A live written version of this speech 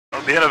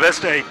Buena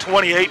Vista a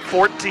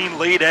 28-14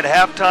 lead at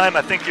halftime.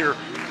 I think you're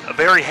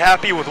very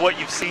happy with what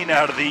you've seen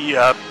out of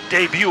the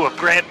debut of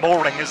Grant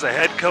Moring as the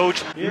head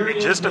coach. In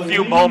just a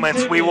few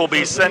moments, we will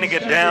be sending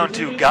it down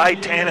to Guy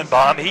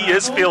Tannenbaum. He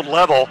is field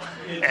level,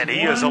 and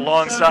he is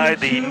alongside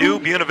the new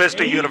Buena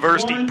Vista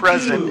University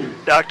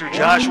president, Dr.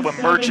 Joshua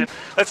Merchant.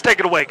 Let's take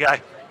it away,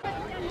 Guy.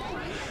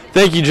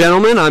 Thank you,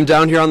 gentlemen. I'm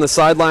down here on the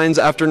sidelines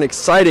after an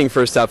exciting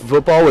first half of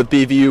football with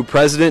BVU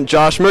President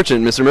Josh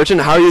Merchant. Mr. Merchant,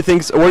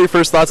 what are your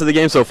first thoughts of the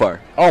game so far?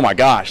 Oh my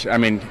gosh! I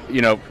mean,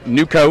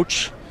 new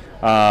coach,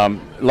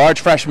 large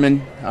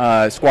freshman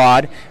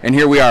squad, and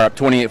here we are up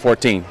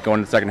 28-14 going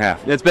to the second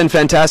half. It's been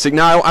fantastic.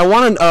 Now, I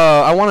want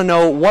to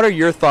know, what are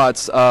your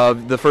thoughts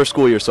of the first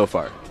school year so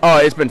far? Oh,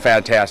 it's been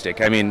fantastic.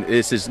 I mean,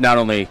 this is not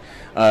only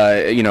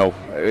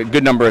a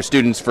good number of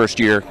students first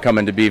year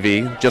coming to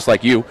BV, just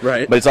like you,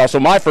 right? But it's also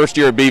my first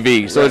year at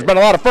BV, so There's been a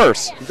lot of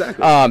firsts.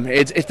 Exactly.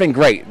 It's been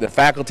great. The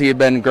faculty have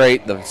been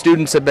great. The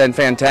students have been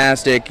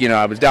fantastic.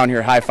 I was down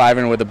here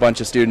high-fiving with a bunch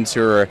of students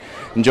who are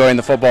enjoying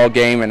the football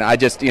game, and I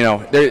just,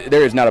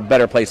 there is not a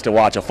better place to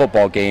watch a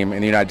football game in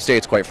the United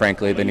States, quite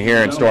frankly, than here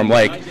in Storm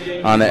Lake,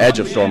 on the edge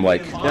of Storm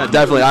Lake. Yeah,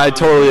 definitely. I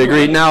totally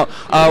agree. Now,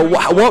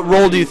 what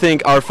role do you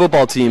think our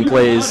football team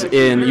plays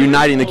in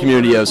uniting the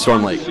community of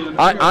Storm Lake?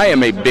 I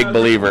am a big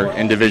believer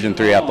in Division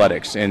III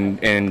athletics, and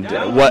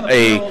what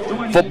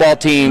a football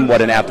team,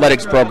 what an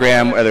athletics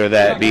program, whether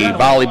that be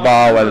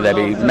volleyball, whether that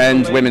be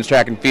men's, women's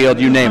track and field,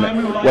 you name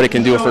it, what it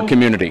can do for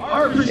community.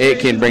 It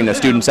can bring the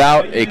students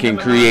out, it can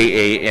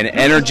create an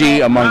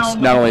energy amongst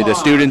not only the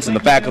students and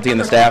the faculty and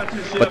the staff,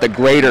 but the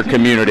greater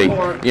community.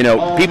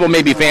 People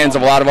may be fans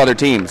of a lot of other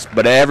teams,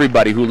 but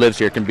everybody who lives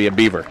here can be a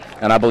Beaver,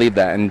 and I believe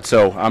that, and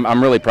so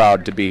I'm really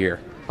proud to be here.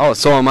 Oh,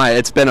 so am I.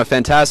 It's been a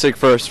fantastic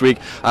first week.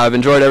 I've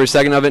enjoyed every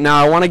second of it.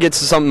 Now, I want to get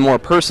to something more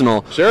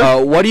personal.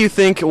 Sure. What do you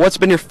think, what's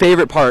been your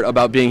favorite part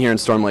about being here in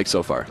Storm Lake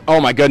so far?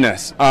 Oh, my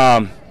goodness.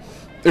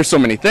 There's so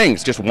many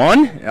things. Just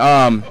one?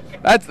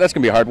 That's going to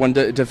be a hard one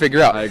to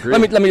figure out. I agree.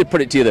 Let me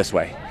put it to you this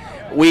way.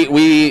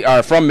 We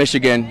are from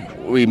Michigan.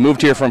 We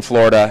moved here from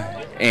Florida.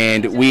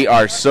 And we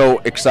are so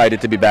excited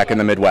to be back in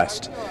the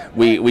Midwest.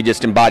 We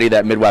just embody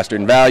that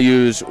Midwestern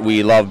values.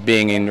 We love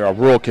being in a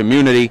rural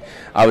community.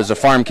 I was a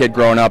farm kid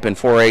growing up in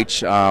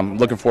 4-H,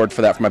 looking forward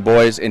for that for my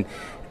boys. And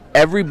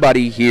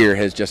everybody here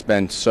has just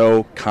been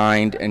so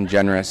kind and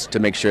generous to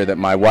make sure that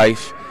my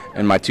wife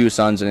and my two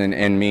sons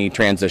and me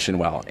transition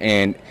well.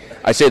 And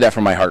I say that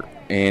from my heart.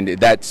 And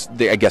that's,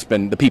 I guess,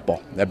 been the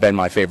people that have been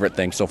my favorite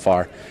thing so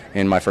far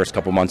in my first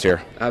couple months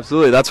here.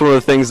 Absolutely. That's one of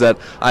the things that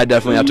I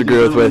definitely have to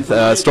agree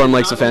with. Storm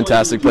Lake's a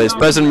fantastic place.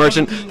 President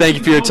Merchant, thank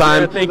you for your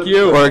time. Thank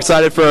you. We're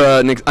excited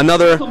for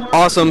another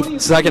awesome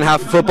second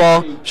half of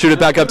football. Shoot it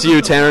back up to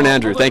you, Tanner and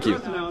Andrew. Thank you.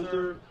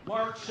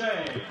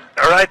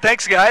 All right,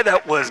 thanks, Guy.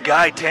 That was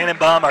Guy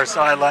Tannenbaum, our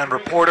sideline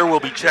reporter. We'll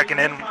be checking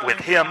in with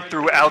him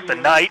throughout the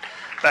night.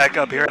 Back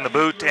up here in the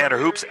booth, Tanner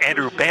Hoops,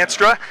 Andrew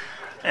Banstra.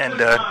 And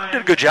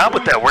did a good job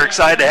with that. We're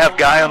excited to have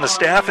Guy on the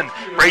staff, and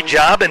great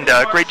job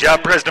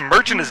President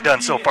Merchant has done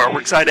so far.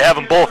 We're excited to have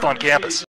them both on campus.